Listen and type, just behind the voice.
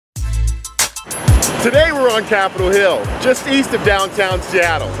Today we're on Capitol Hill, just east of downtown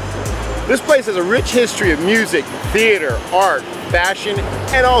Seattle. This place has a rich history of music, theater, art, fashion,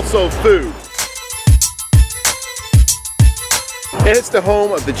 and also food. And it's the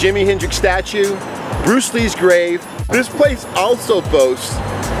home of the Jimi Hendrix statue, Bruce Lee's grave. This place also boasts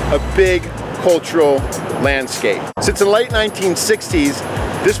a big cultural landscape. Since the late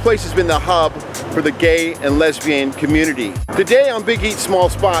 1960s, this place has been the hub for the gay and lesbian community. Today on Big Eat Small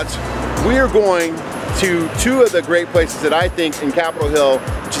Spots, we are going to two of the great places that I think in Capitol Hill,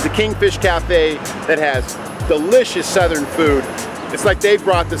 which is the Kingfish Café that has delicious southern food. It's like they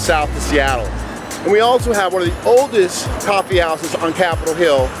brought the South to Seattle. And we also have one of the oldest coffee houses on Capitol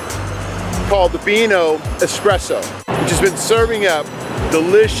Hill called the B O Espresso, which has been serving up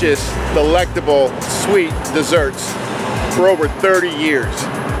delicious, delectable, sweet desserts for over 30 years.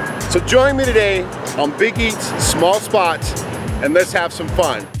 So join me today on Big Eat's Small Spots and let's have some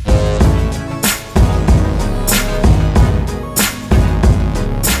fun.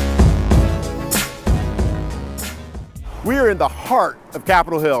 We are in the heart of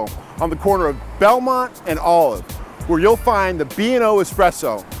Capitol Hill on the corner of Belmont and Olive, where you'll find the B O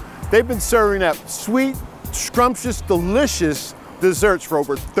Espresso. They've been serving up sweet, scrumptious, delicious desserts for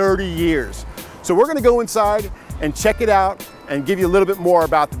over 30 years. So we're gonna go inside and check it out and give you a little bit more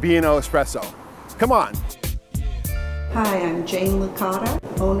about the B O Espresso. Come on. Hi, I'm Jane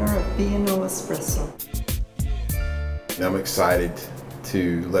Licata, owner of B O Espresso. I'm excited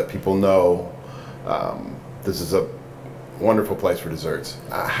to let people know this is a wonderful place for desserts.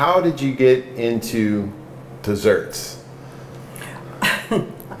 How did you get into desserts?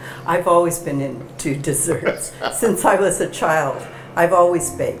 I've always been into desserts since I was a child. I've always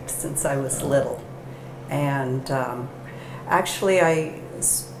baked since I was little. And actually I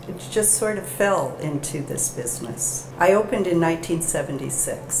just sort of fell into this business. I opened in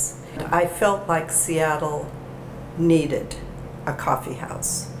 1976. I felt like Seattle needed a coffee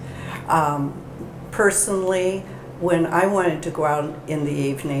house. Personally, when I wanted to go out in the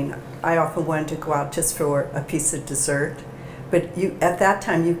evening, I often wanted to go out just for a piece of dessert. But at that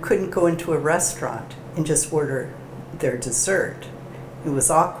time, you couldn't go into a restaurant and just order their dessert. It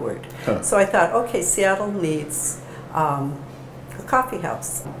was awkward. Huh. So I thought, okay, Seattle needs a coffee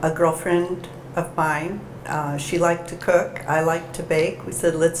house. A girlfriend of mine, she liked to cook, I liked to bake. We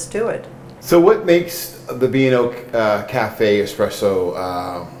said, let's do it. So what makes the B O Cafe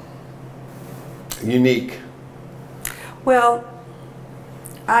Espresso unique? Well,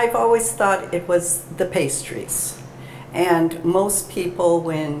 I've always thought it was the pastries. And most people,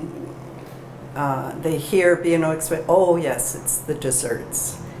 when they hear B O Espresso, oh yes, it's the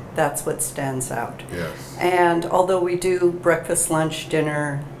desserts. That's what stands out. Yes. And although we do breakfast, lunch,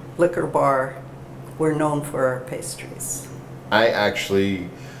 dinner, liquor bar, we're known for our pastries. I actually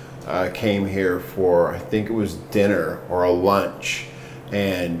came here for, I think it was dinner or a lunch,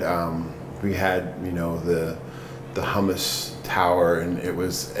 and we had, you know, the hummus tower, and it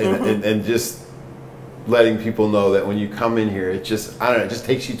was, and just letting people know that when you come in here, it just, I don't know, it just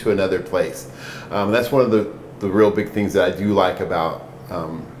takes you to another place. That's one of the real big things that I do like about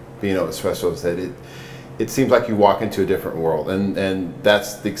B O Espresso, is that it seems like you walk into a different world, and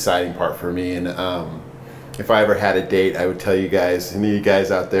that's the exciting part for me. And if I ever had a date, I would tell you guys, any of you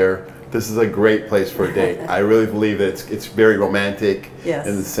guys out there, this is a great place for a date. I really believe that it's very romantic. Yes.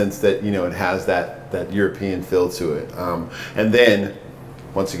 In the sense that, you know, it has that European feel to it. And then,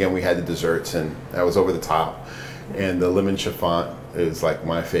 once again, we had the desserts, and that was over the top. And the lemon chiffon is like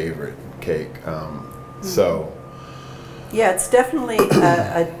my favorite cake. So. Yeah, it's definitely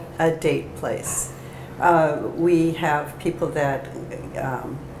a date place. We have people that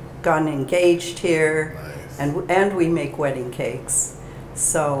gotten engaged here, nice. and we make wedding cakes.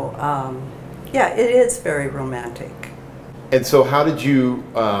 So, yeah, it is very romantic. And so how did you,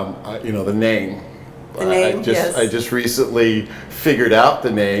 you know, the name? The name, yes. I just recently figured out the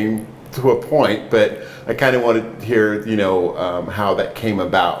name to a point, but I kind of wanted to hear, you know, how that came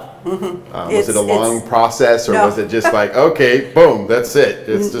about. Mm-hmm. Was it a long process, or was it just like, okay, boom, that's it,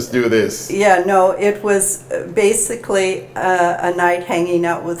 let's just do this? Yeah, no, it was basically a night hanging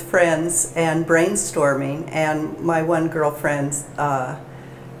out with friends and brainstorming, and my one girlfriend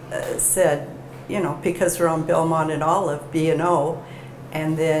said, you know, because we're on Belmont and Olive, B&O,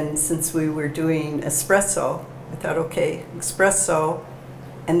 and then since we were doing espresso, I thought, okay, espresso,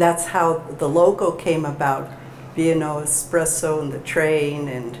 and that's how the logo came about, B&O Espresso, and the train,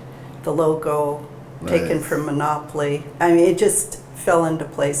 and the logo taken from Monopoly. I mean, it just fell into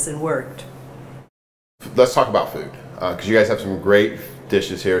place and worked. Let's talk about food, because you guys have some great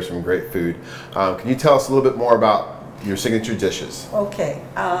dishes here, some great food. Can you tell us a little bit more about your signature dishes? Okay.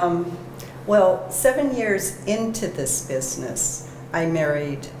 Well, 7 years into this business, I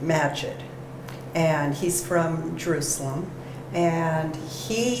married Majid, and he's from Jerusalem, and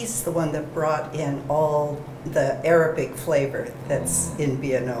he's the one that brought in all the Arabic flavor that's in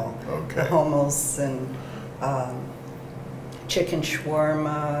B O. Okay. The hummus and chicken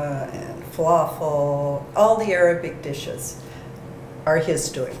shawarma and falafel, all the Arabic dishes are his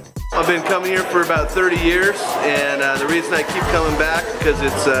doing. I've been coming here for about 30 years, and the reason I keep coming back because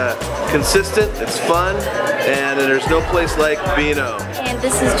it's consistent, it's fun, and there's no place like B O. And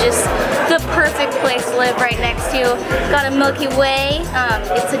this is just the perfect place to live right next to. Got a Milky Way.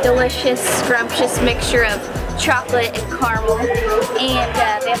 It's a delicious, scrumptious mixture of chocolate and caramel,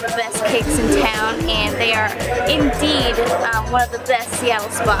 and they have the best cakes in town, and they are indeed one of the best Seattle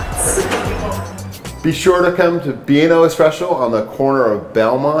spots. Be sure to come to B O Espresso on the corner of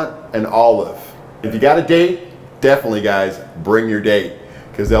Belmont and Olive. If you got a date, definitely guys, bring your date,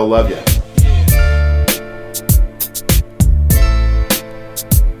 because they'll love you.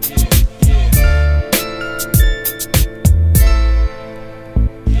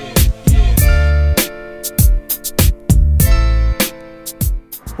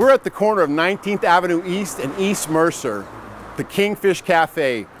 We're at the corner of 19th Avenue East and East Mercer, the Kingfish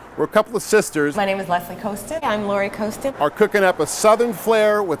Café, where a couple of sisters, My name is Leslie Costin. I'm Lori Costin. are cooking up a southern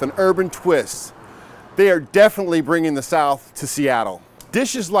flair with an urban twist. They are definitely bringing the South to Seattle.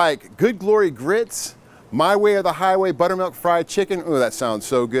 Dishes like Good Glory Grits, My Way or the Highway Buttermilk Fried Chicken, oh that sounds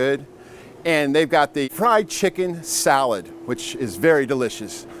so good. And they've got the fried chicken salad, which is very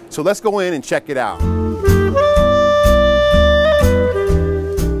delicious. So let's go in and check it out.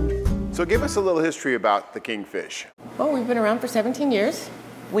 So give us a little history about the Kingfish. Well, we've been around for 17 years.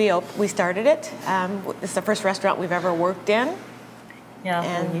 We started it. It's the first restaurant we've ever worked in. Yeah,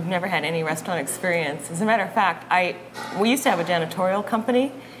 and you've never had any restaurant experience. As a matter of fact, we used to have a janitorial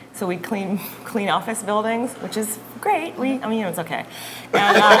company, so we'd clean office buildings, which is great. I mean, it's okay.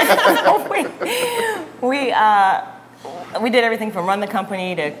 And we did everything from run the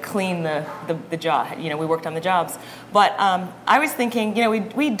company to clean the job. You know, we worked on the jobs. But I was thinking, you know,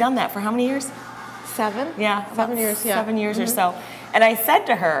 we'd done that for how many years? 7? Yeah, 7 years. Yeah. 7 years or so. And I said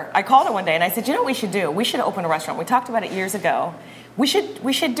to her, I called her one day and I said, you know what we should do? We should open a restaurant. We talked about it years ago. We should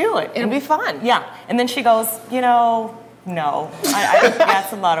do it. It'll be fun. Yeah. And then she goes, you know, no.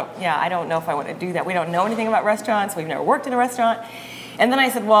 That's a lot of, I don't know if I want to do that. We don't know anything about restaurants. We've never worked in a restaurant. And then I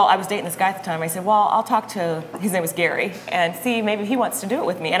said, well, I was dating this guy at the time. I said, well, I'll talk to, his name was Gary, and see maybe he wants to do it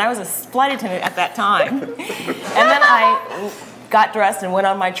with me. And I was a flight attendant at that time. And then I got dressed and went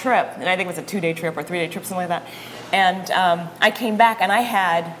on my trip. And I think it was a 2-day trip or 3-day trip, something like that. And I came back and I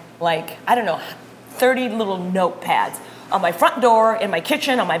had like, I don't know, 30 little notepads on my front door, in my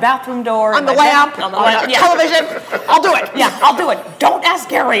kitchen, on my bathroom door. On the lamp, on the television. I'll do it. Yeah, I'll do it. Don't ask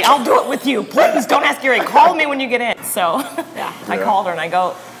Gary. I'll do it with you. Please don't ask Gary. Call me when you get in. So I called her and I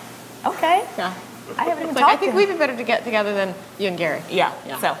go, okay. Yeah. I haven't even I talked think to we'd be better to get together than you and Gary. Yeah.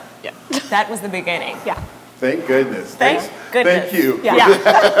 So that was the beginning. Yeah. Thank goodness. Thank goodness. Thank you.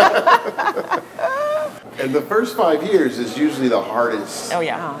 Yeah. And the first 5 years is usually the hardest Oh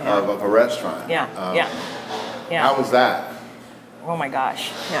yeah. of a restaurant. Yeah. How was that? Oh my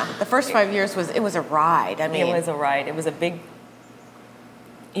gosh. Yeah. The first 5 years was a ride. I mean, It was a ride. It was a big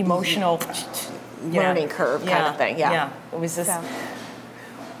emotional learning curve kind of thing. Yeah. It was just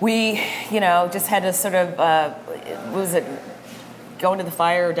we, just had to sort of go into the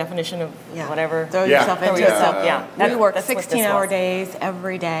fire definition of whatever. Throw yourself into it. Yeah. We worked 16-hour days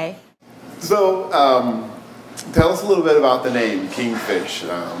every day. So, tell us a little bit about the name Kingfish.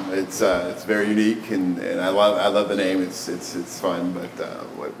 It's very unique, and I love the name. It's fun. But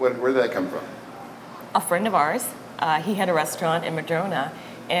where did that come from? A friend of ours, he had a restaurant in Madrona,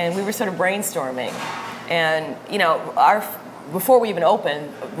 and we were sort of brainstorming. And before we even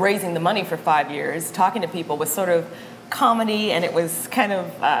opened, raising the money for 5 years, talking to people was sort of comedy, and it was kind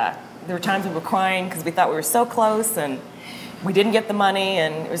of there were times we were crying because we thought we were so close and we didn't get the money,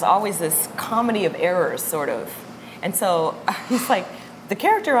 and it was always this comedy of errors, sort of. And so he's like, the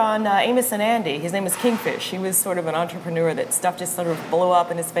character on Amos and Andy, his name is Kingfish. He was sort of an entrepreneur that stuff just sort of blew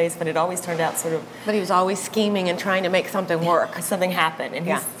up in his face, but it always turned out sort of... But he was always scheming and trying to make something work. Something happened.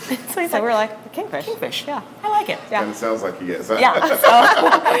 And so we're like, Kingfish. Kingfish, yeah. I like it. Yeah. And it sounds like he gets. Yeah.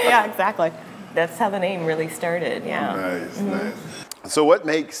 Yeah, exactly. That's how the name really started, yeah. Nice, nice. So what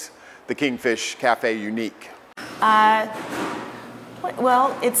makes the Kingfish Cafe unique?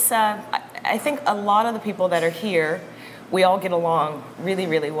 Well, it's, I think a lot of the people that are here, we all get along really,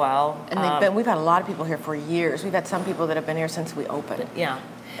 really well. And we've had a lot of people here for years. We've had some people that have been here since we opened. Yeah,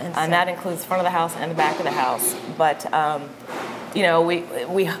 and that includes front of the house and the back of the house. But,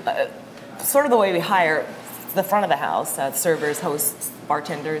 sort of the way we hire the front of the house, servers, hosts,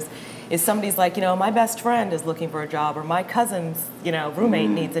 bartenders, is somebody's like, you know, my best friend is looking for a job, or my cousin's, you know, roommate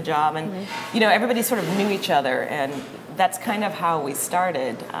needs a job, and you know, everybody sort of knew each other, and that's kind of how we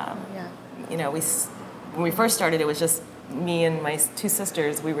started. You know, when we first started, it was just me and my two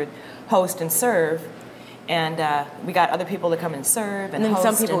sisters. We would host and serve, and we got other people to come and serve, and then host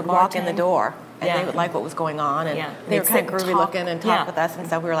some people would walk in the door, and Yeah. they would like what was going on, and Yeah. they were kind of They'd sit groovy and talk. looking and talk Yeah. with us and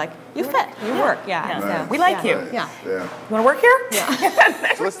stuff. We were like, you fit, you work, Yeah. So, We like you. Yeah. Yeah. You want to work here?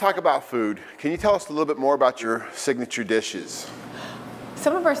 Yeah. So let's talk about food. Can you tell us a little bit more about your signature dishes?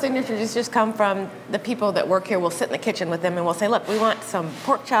 Some of our signatures just come from the people that work here. We'll sit in the kitchen with them and we'll say, look, we want some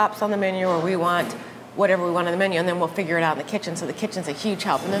pork chops on the menu, or we want whatever we want on the menu, and then we'll figure it out in the kitchen. So the kitchen's a huge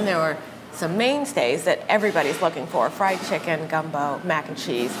help. And then there are some mainstays that everybody's looking for: fried chicken, gumbo, mac and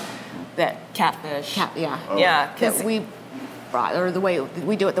cheese. That Catfish. yeah, Yeah, that we brought, or the way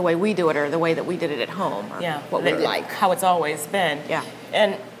we do it, the way we do it, or the way that we did it at home, or Yeah, what we like. how it's always been. Yeah.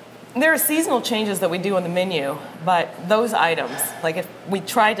 And there are seasonal changes that we do on the menu, but those items, like if we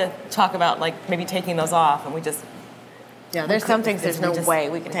try to talk about like maybe taking those off, and we just Yeah, there's some things there's we no just way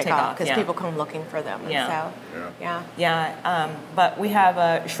we can take off because yeah. people come looking for them. And Yeah. So, yeah. Yeah, but we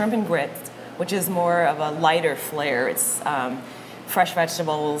have shrimp and grits, which is more of a lighter flair. It's fresh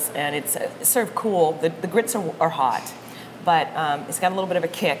vegetables, and it's served cool. The grits are hot, but it's got a little bit of a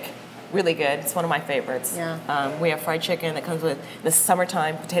kick. Really good. It's one of my favorites. Yeah. We have fried chicken that comes with the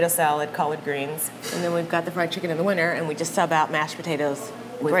summertime potato salad, collard greens. And then we've got the fried chicken in the winter, and we just sub out mashed potatoes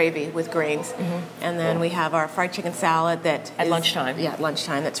with gravy with greens. And then we have our fried chicken salad that At is- lunchtime. Yeah, at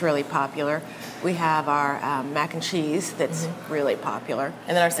lunchtime. That's really popular. We have our mac and cheese that's really popular.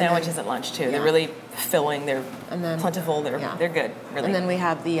 And then our sandwiches at lunch too. They're yeah. really filling. They're And then- plentiful. They're yeah. good. Really. And then we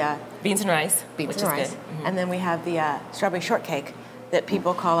have the beans and rice, beans which and is rice. good. And then we have the strawberry shortcake that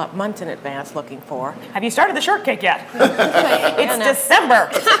people call up months in advance looking for. Have you started the shortcake yet? Yeah, It's no. December.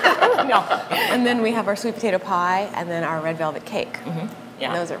 No. And then we have our sweet potato pie, and then our red velvet cake. Yeah.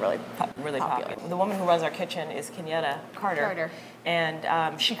 And those are really Really popular. popular. The woman who runs our kitchen is Kenyatta Carter.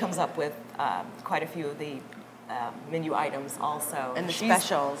 And she comes up with quite a few of the menu items also. And the She's-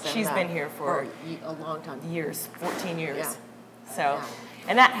 specials. She's been here for a long time. years, 14 years. Yeah. So, Yeah.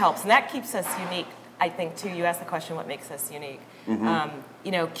 and that helps, and that keeps us unique, I think, too. You asked the question, what makes us unique?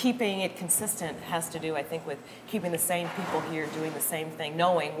 You know, keeping it consistent has to do, I think, with keeping the same people here doing the same thing,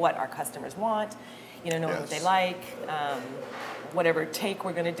 knowing what our customers want, you know, knowing what they Yes. like, whatever take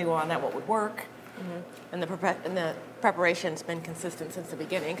we're going to do on that, what would work. And the preparation's been consistent since the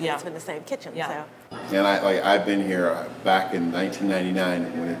beginning because Yeah. it's been the same kitchen. Yeah. So. And I've been here back in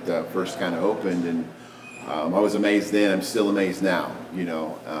 1999 when it first kind of opened, and I was amazed then. I'm still amazed now. You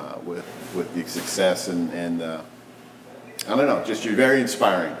know, with the success and I don't know. Just you're very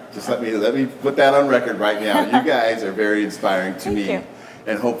inspiring. Just let me put that on record right now. You guys are very inspiring to me, you.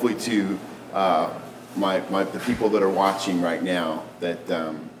 and hopefully to the people that are watching right now. That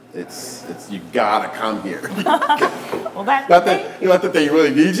it's you gotta come here. Well, that, Not that they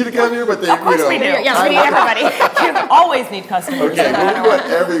really need you to come here, but they, of course you know. we do. Yeah, we need everybody. You always need customers. Okay, we want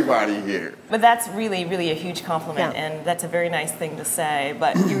everybody here. But that's really, really a huge compliment, Yeah. and that's a very nice thing to say.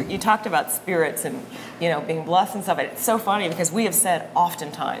 But you talked about spirits and, you know, being blessed and stuff. And it's so funny because we have said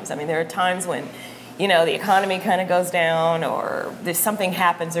oftentimes, I mean, there are times when, you know, the economy kind of goes down, or there's something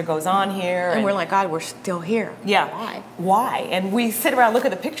happens or goes on here. And we're like, God, we're still here. yeah. Why? Why? And we sit around, look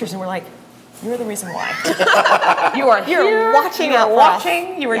at the pictures, and we're like, you're the reason why. You are here. You're watching You out are for us.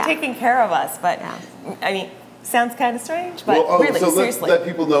 watching. You were Yeah. taking care of us. But, Yeah. I mean, sounds kind of strange, but Well, really, so seriously. let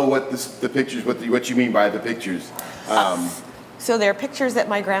people know what the pictures, what you mean by the pictures. So they're pictures that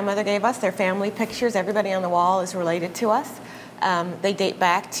my grandmother gave us. They're family pictures. Everybody on the wall is related to us. They date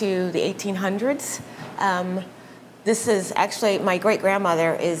back to the 1800s. This is actually, my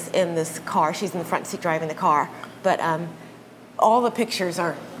great-grandmother is in this car. She's in the front seat driving the car. But all the pictures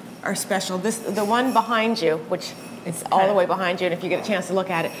are special. The one behind you, which is all the way behind you, and if you get a chance to look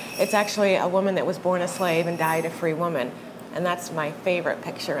at it, it's actually a woman that was born a slave and died a free woman. And that's my favorite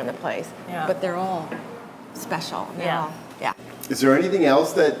picture in the place. Yeah. But they're all special. They're Yeah. all- yeah. Is there anything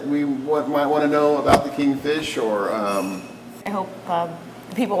else that we might want to know about the Kingfish, or? I hope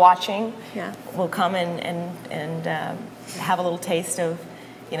the people watching Yeah. will come and have a little taste of,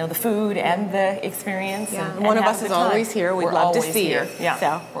 you know, the food and the experience. Yeah. And One of have us a is good time. always here. We'd We're love to always see here. you. Yeah,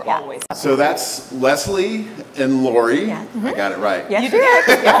 So, we're yeah. always. So that's Leslie and Lori. Yeah. I got it right. Yes, You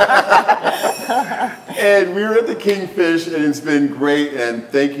did. And we were at the Kingfish, and it's been great. And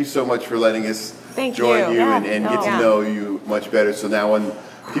thank you so much for letting us Thank join you. you Yeah. and get Yeah. to know you much better. So now when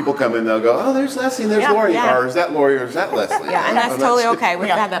people come in, they'll go, oh, there's Leslie and there's Yeah, Lori, yeah. or is that Lori or is that Leslie? Yeah, and that's totally okay. We've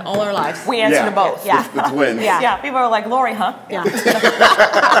had that all our lives. We answer to both. Yeah. The twins. Yeah. Yeah, people are like, Lori, huh? Yeah.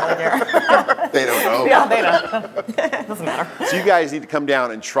 They don't know. Yeah, they don't. Doesn't matter. So you guys need to come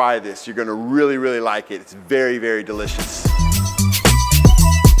down and try this. You're gonna really, really like it. It's very, very delicious.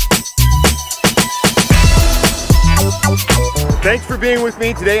 Thanks for being with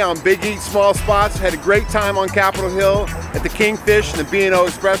me today on Big Eat Small Spots. Had a great time on Capitol Hill at the Kingfish and the B O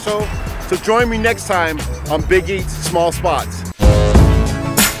Espresso. So join me next time on Big Eat Small Spots.